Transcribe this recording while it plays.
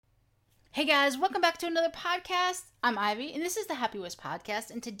Hey guys, welcome back to another podcast. I'm Ivy, and this is the Happy Whisk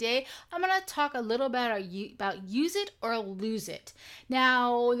podcast. And today I'm going to talk a little bit about use it or lose it.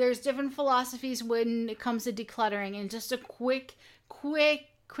 Now, there's different philosophies when it comes to decluttering, and just a quick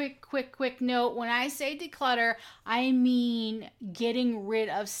note. When I say declutter, I mean getting rid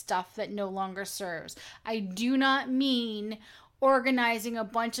of stuff that no longer serves. I do not mean organizing a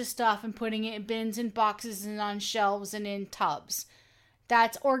bunch of stuff and putting it in bins and boxes and on shelves and in tubs.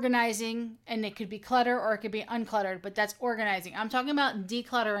 That's organizing, and it could be clutter or it could be uncluttered, but that's organizing. I'm talking about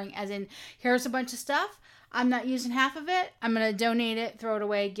decluttering, as in, here's a bunch of stuff. I'm not using half of it. I'm going to donate it, throw it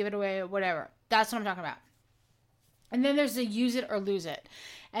away, give it away, whatever. That's what I'm talking about. And then there's the use it or lose it.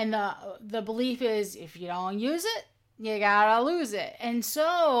 And the belief is, if you don't use it, you gotta lose it. And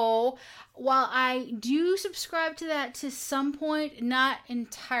so, while I do subscribe to that to some point, not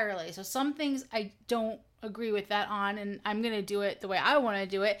entirely. So some things I don't agree with that on, and I'm going to do it the way I want to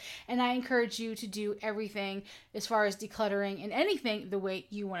do it. And I encourage you to do everything as far as decluttering and anything the way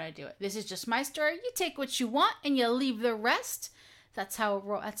you want to do it. This is just my story. You take what you want and you leave the rest. That's how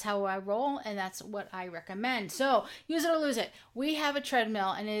I roll, and that's what I recommend. So, use it or lose it. We have a treadmill,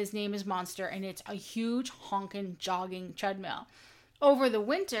 and his name is Monster, and it's a huge honking jogging treadmill. Over the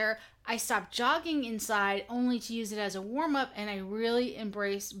winter, I stopped jogging inside only to use it as a warm-up, and I really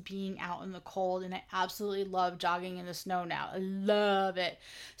embrace being out in the cold, and I absolutely love jogging in the snow now. I love it.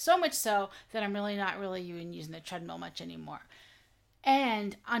 So much so that I'm really not even using the treadmill much anymore.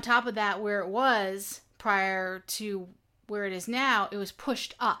 And on top of that, where it was prior to where it is now, it was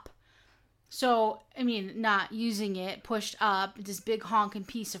pushed up. So, I mean, not using it, pushed up, this big honking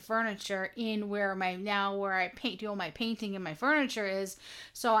piece of furniture in where I do all my painting and my furniture is.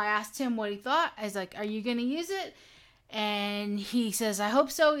 So I asked him what he thought. I was like, are you going to use it? And he says, I hope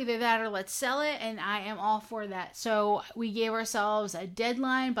so. Either that or let's sell it. And I am all for that. So we gave ourselves a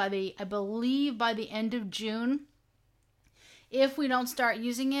deadline I believe by the end of June. If we don't start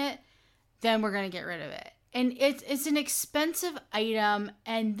using it, then we're going to get rid of it. And it's an expensive item,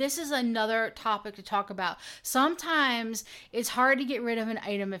 and this is another topic to talk about. Sometimes it's hard to get rid of an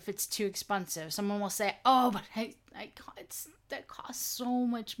item if it's too expensive. Someone will say, oh, but that costs so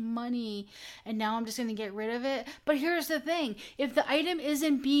much money, and now I'm just going to get rid of it. But here's the thing. If the item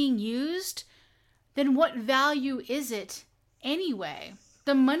isn't being used, then what value is it anyway?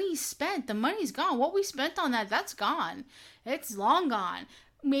 The money's spent. The money's gone. What we spent on that's gone. It's long gone.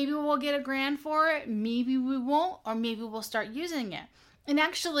 Maybe we'll get $1,000 for it. Maybe we won't, or maybe we'll start using it. And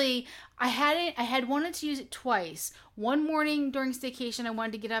actually, I had wanted to use it twice. One morning during staycation, I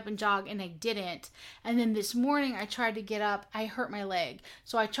wanted to get up and jog, and I didn't. And then this morning, I tried to get up. I hurt my leg.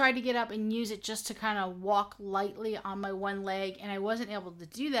 So I tried to get up and use it just to kind of walk lightly on my one leg, and I wasn't able to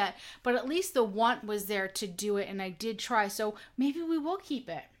do that. But at least the want was there to do it, and I did try. So maybe we will keep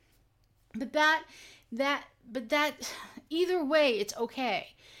it. But either way, it's okay.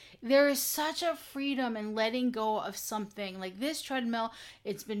 There is such a freedom in letting go of something. Like this treadmill,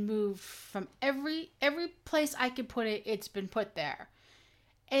 it's been moved from every place I could put it, it's been put there.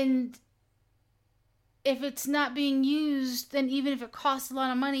 And if it's not being used, then even if it costs a lot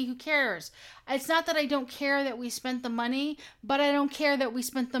of money, who cares? It's not that I don't care that we spent the money, but I don't care that we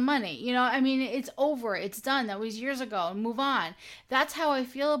spent the money. You know, I mean, it's over. It's done. That was years ago. Move on. That's how I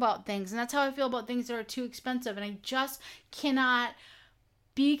feel about things. And that's how I feel about things that are too expensive. And I just cannot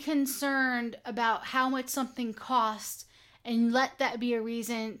be concerned about how much something costs and let that be a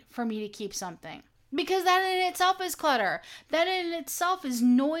reason for me to keep something. Because that in itself is clutter. That in itself is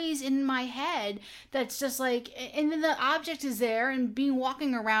noise in my head that's just like, and then the object is there and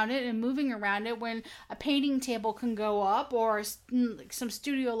walking around it and moving around it when a painting table can go up or some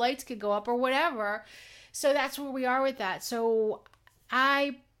studio lights could go up or whatever. So that's where we are with that. So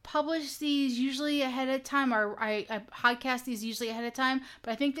I publish these usually ahead of time, or I podcast these usually ahead of time,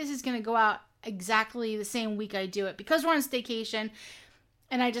 but I think this is going to go out exactly the same week I do it because we're on staycation.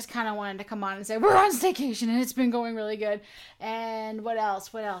 And I just kind of wanted to come on and say, we're on staycation and it's been going really good. And what else?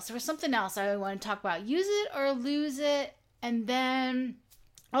 There was something else I want to talk about. Use it or lose it. And then,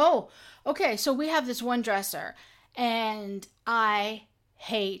 okay. So we have this one dresser and I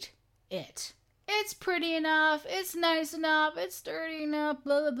hate it. It's pretty enough. It's nice enough. It's sturdy enough.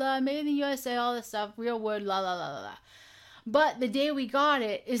 Blah, blah, blah. Made in the USA, all this stuff. Real wood, la, la, la, la, la. But the day we got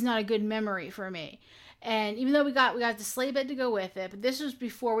it is not a good memory for me. And even though we got the sleigh bed to go with it, but this was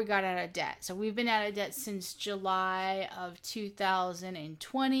before we got out of debt. So we've been out of debt since July of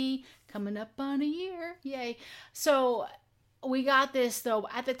 2020, coming up on a year. Yay. So we got this, though.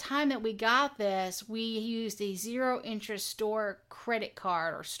 At the time that we got this, we used a zero interest store credit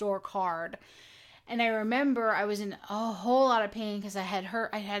card or store card. And I remember I was in a whole lot of pain because I had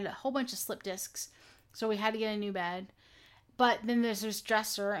a whole bunch of slip discs. So we had to get a new bed. But then there's this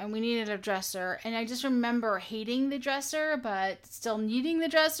dresser, and we needed a dresser. And I just remember hating the dresser, but still needing the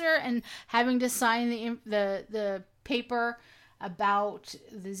dresser and having to sign the paper about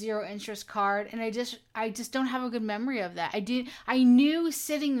the zero interest card. And I just don't have a good memory of that. I knew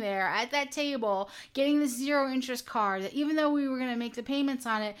sitting there at that table getting the zero interest card that even though we were going to make the payments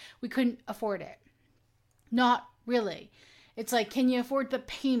on it, we couldn't afford it. Not really. It's like, can you afford the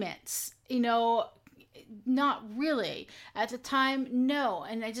payments? Not really. At the time, no.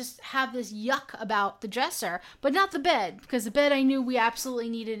 And I just have this yuck about the dresser, but not the bed, because the bed I knew we absolutely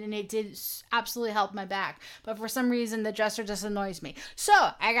needed and it did absolutely help my back. But for some reason, the dresser just annoys me. So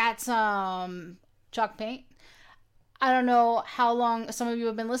I got some chalk paint. I don't know how long some of you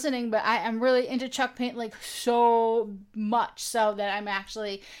have been listening, but I am really into chalk paint, like so much so that I'm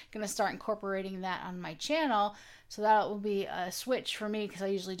actually going to start incorporating that on my channel. So that will be a switch for me because I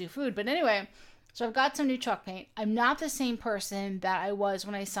usually do food. But anyway, so I've got some new chalk paint. I'm not the same person that I was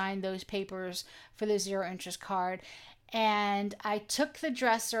when I signed those papers for the zero interest card. And I took the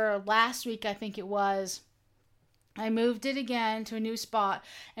dresser last week, I think it was. I moved it again to a new spot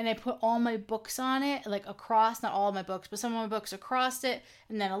and I put all my books on it, like across, not all of my books, but some of my books across it,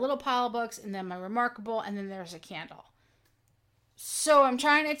 and then a little pile of books, and then my Remarkable, and then there's a candle. So I'm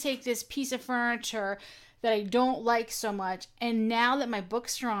trying to take this piece of furniture that I don't like so much, and now that my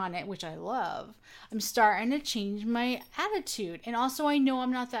books are on it, which I love, I'm starting to change my attitude. And also I know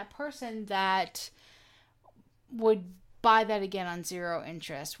I'm not that person that would buy that again on zero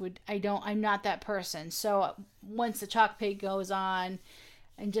interest. I'm not that person. So once the chalk paint goes on,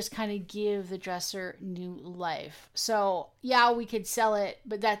 and just kind of give the dresser new life. So yeah, we could sell it,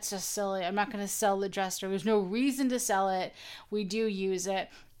 but that's just silly. I'm not going to sell the dresser. There's no reason to sell it. We do use it.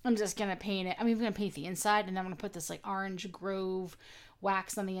 I'm just going to paint it. I'm even going to paint the inside, and then I'm going to put this like orange grove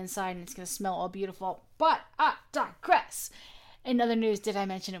wax on the inside, and it's going to smell all beautiful. But I digress. In other news, did I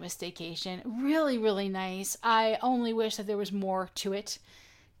mention it was staycation? Really, really nice. I only wish that there was more to it.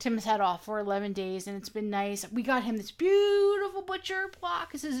 Tim's had off for 11 days, and it's been nice. We got him this beautiful butcher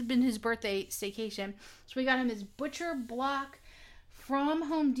block. This has been his birthday staycation. So we got him this butcher block from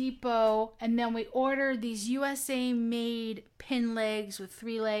Home Depot, and then we ordered these USA-made pin legs with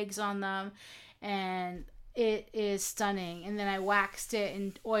 3 legs on them, and it is stunning. And then I waxed it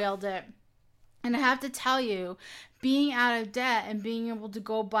and oiled it. And I have to tell you, being out of debt and being able to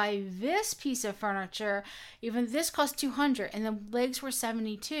go buy this piece of furniture, even this cost $200 and the legs were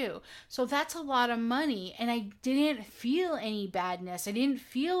 $72. So that's a lot of money. And I didn't feel any badness. I didn't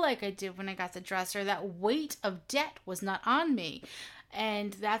feel like I did when I got the dresser. That weight of debt was not on me.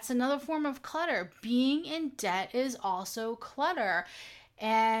 And that's another form of clutter. Being in debt is also clutter.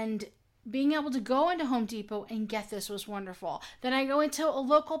 And being able to go into Home Depot and get this was wonderful. Then I go into a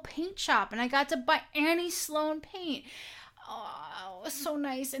local paint shop and I got to buy Annie Sloan paint. Oh, it was so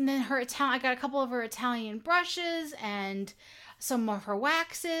nice. And then I got a couple of her Italian brushes and some of her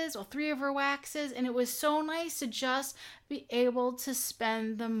waxes, 3 of her waxes. And it was so nice to just be able to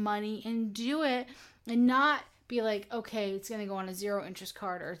spend the money and do it and not be like, okay, it's going to go on a zero interest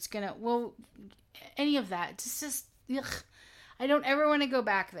card or it's going to, any of that. It's just, ugh. I don't ever want to go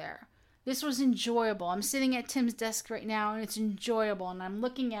back there. This was enjoyable. I'm sitting at Tim's desk right now, and it's enjoyable. And I'm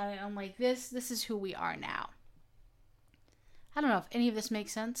looking at it, and I'm like, this is who we are now. I don't know if any of this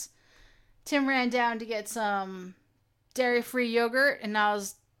makes sense. Tim ran down to get some dairy-free yogurt, and I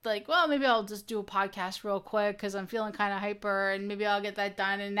was like, well, maybe I'll just do a podcast real quick because I'm feeling kind of hyper, and maybe I'll get that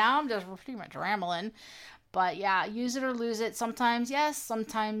done. And now I'm just pretty much rambling. But yeah, use it or lose it. Sometimes yes,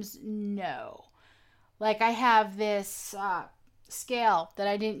 sometimes no. Like I have this scale that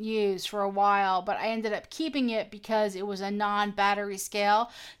I didn't use for a while, but I ended up keeping it because it was a non-battery scale.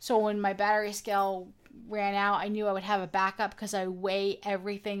 So when my battery scale ran out, I knew I would have a backup because I weigh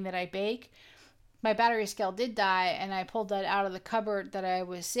everything that I bake. My battery scale did die, and I pulled that out of the cupboard that I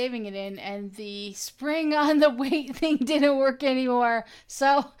was saving it in, and the spring on the weight thing didn't work anymore.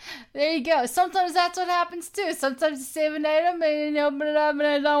 So there you go. Sometimes that's what happens too. Sometimes you save an item and you open it up and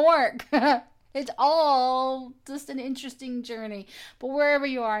it don't work. It's all just an interesting journey. But wherever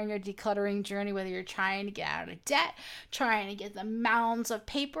you are in your decluttering journey, whether you're trying to get out of debt, trying to get the mounds of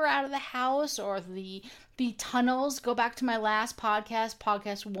paper out of the house, or the tunnels, go back to my last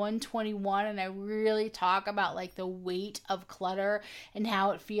podcast 121, and I really talk about like the weight of clutter and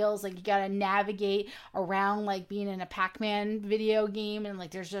how it feels like you gotta navigate around like being in a Pac-Man video game and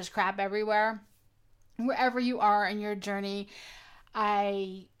like there's just crap everywhere. Wherever you are in your journey,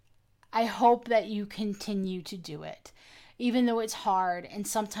 I hope that you continue to do it. even though it's hard, and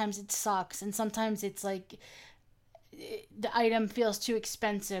sometimes it sucks, and sometimes it's like the item feels too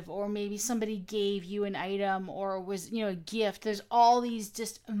expensive, or maybe somebody gave you an item or was, a gift. There's all these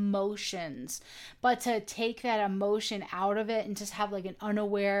just emotions, but to take that emotion out of it and just have like an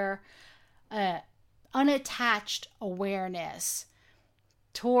unattached awareness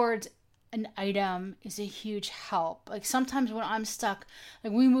towards an item is a huge help. Like sometimes when I'm stuck,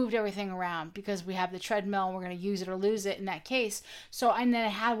 like we moved everything around because we have the treadmill and we're going to use it or lose it in that case. And then I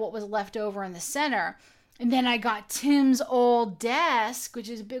had what was left over in the center. And then I got Tim's old desk, which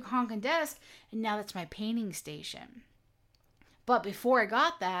is a big honking desk, and now that's my painting station. But before I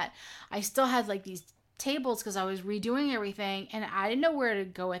got that, I still had like these tables because I was redoing everything and I didn't know where to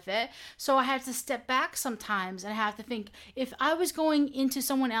go with it. So I had to step back sometimes and I have to think, if I was going into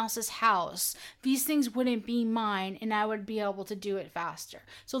someone else's house, these things wouldn't be mine and I would be able to do it faster.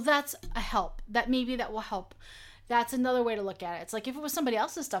 So that's a help. That will help. That's another way to look at it. It's like if it was somebody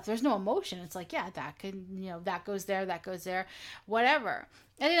else's stuff, there's no emotion. It's like, yeah, that could, that goes there, whatever.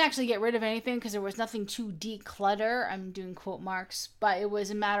 I didn't actually get rid of anything because there was nothing to declutter. I'm doing quote marks, but it was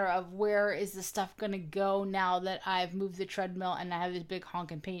a matter of where is the stuff going to go now that I've moved the treadmill and I have this big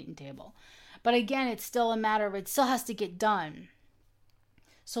honking painting table. But again, it's still a matter of it still has to get done.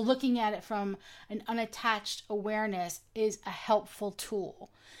 So looking at it from an unattached awareness is a helpful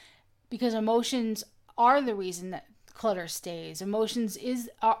tool because emotions are the reason that clutter stays. Emotions is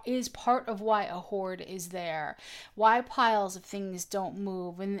part of why a hoard is there. Why piles of things don't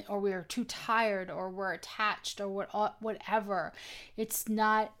move, or we're too tired, or we're attached, or whatever. It's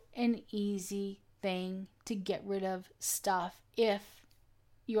not an easy thing to get rid of stuff if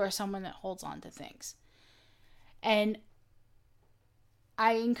you are someone that holds on to things. And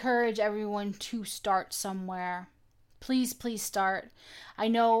I encourage everyone to start somewhere. Please start. I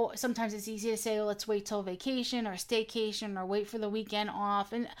know sometimes it's easy to say, well, let's wait till vacation or staycation or wait for the weekend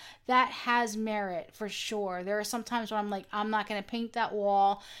off. And that has merit for sure. There are some times when I'm like, I'm not going to paint that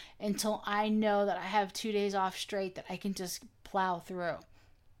wall until I know that I have 2 days off straight that I can just plow through.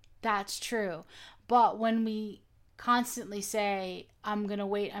 That's true. But when we constantly say, I'm going to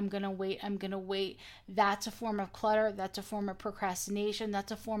wait, that's a form of clutter. That's a form of procrastination.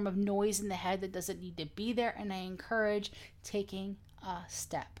 That's a form of noise in the head that doesn't need to be there. And I encourage taking a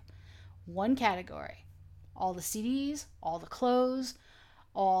step. One category, all the CDs, all the clothes,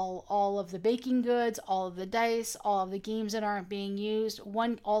 all of the baking goods, all of the dice, all of the games that aren't being used,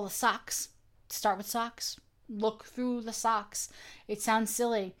 all the socks. Start with socks. Look through the socks. It sounds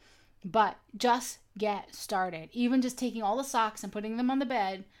silly, but just get started. Even just taking all the socks and putting them on the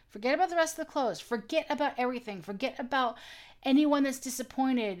bed. Forget about the rest of the clothes. Forget about everything. Forget about anyone that's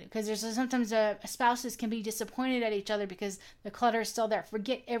disappointed, because there's sometimes spouses can be disappointed at each other because the clutter is still there.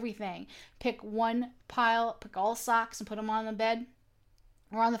 Forget everything. Pick one pile, pick all socks and put them on the bed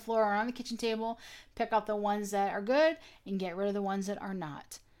or on the floor or on the kitchen table. Pick out the ones that are good and get rid of the ones that are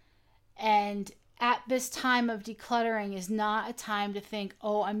not. And at this time of decluttering is not a time to think,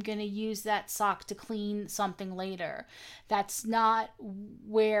 oh, I'm going to use that sock to clean something later. That's not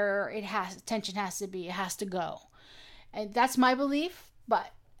where attention has to be. It has to go. And that's my belief,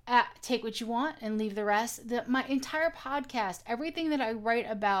 but take what you want and leave the rest. My entire podcast, everything that I write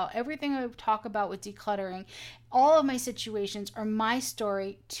about, everything I talk about with decluttering, all of my situations are my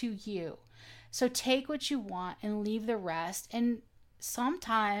story to you. So take what you want and leave the rest. And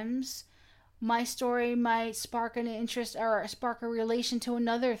sometimes my story might spark an interest or spark a relation to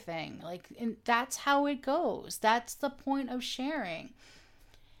another thing. And that's how it goes. That's the point of sharing.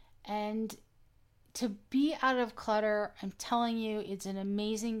 And to be out of clutter, I'm telling you, it's an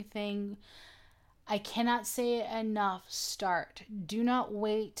amazing thing. I cannot say it enough. Start. Do not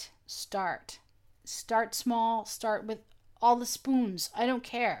wait. Start. Start small. Start with all the spoons. I don't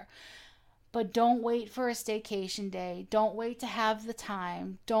care. But don't wait for a staycation day. Don't wait to have the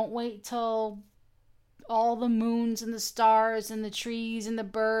time. Don't wait till all the moons and the stars and the trees and the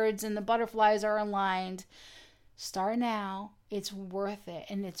birds and the butterflies are aligned. Start now. It's worth it,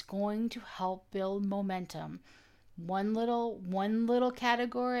 and it's going to help build momentum. One little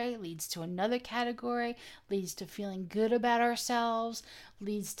category leads to another category, leads to feeling good about ourselves,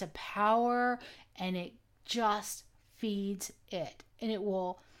 leads to power, and it just feeds it. And it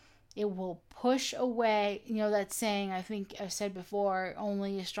will push away, that saying, I think I've said before,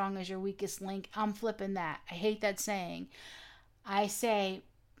 only as strong as your weakest link. I'm flipping that. I hate that saying. I say,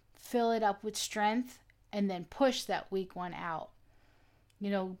 fill it up with strength and then push that weak one out.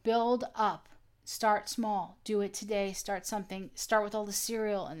 Build up. Start small. Do it today. Start something. Start with all the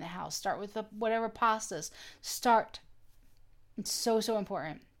cereal in the house. Start with whatever pastas. Start. It's so, so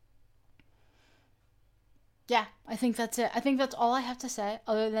important. Yeah, I think that's it. I think that's all I have to say.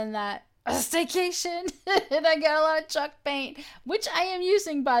 Other than that, a staycation, and I got a lot of chalk paint, which I am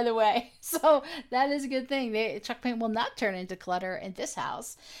using, by the way. So that is a good thing. Chalk paint will not turn into clutter in this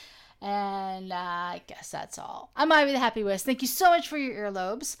house. And I guess that's all. I'm Ivy the Happy Whisk. Thank you so much for your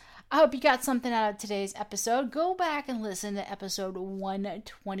earlobes. I hope you got something out of today's episode. Go back and listen to episode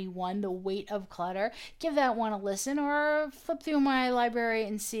 121, The Weight of Clutter. Give that one a listen, or flip through my library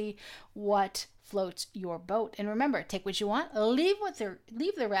and see what floats your boat. And remember, take what you want, leave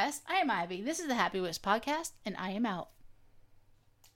the rest. I am Ivy. This is the Happy Whisk Podcast, and I am out.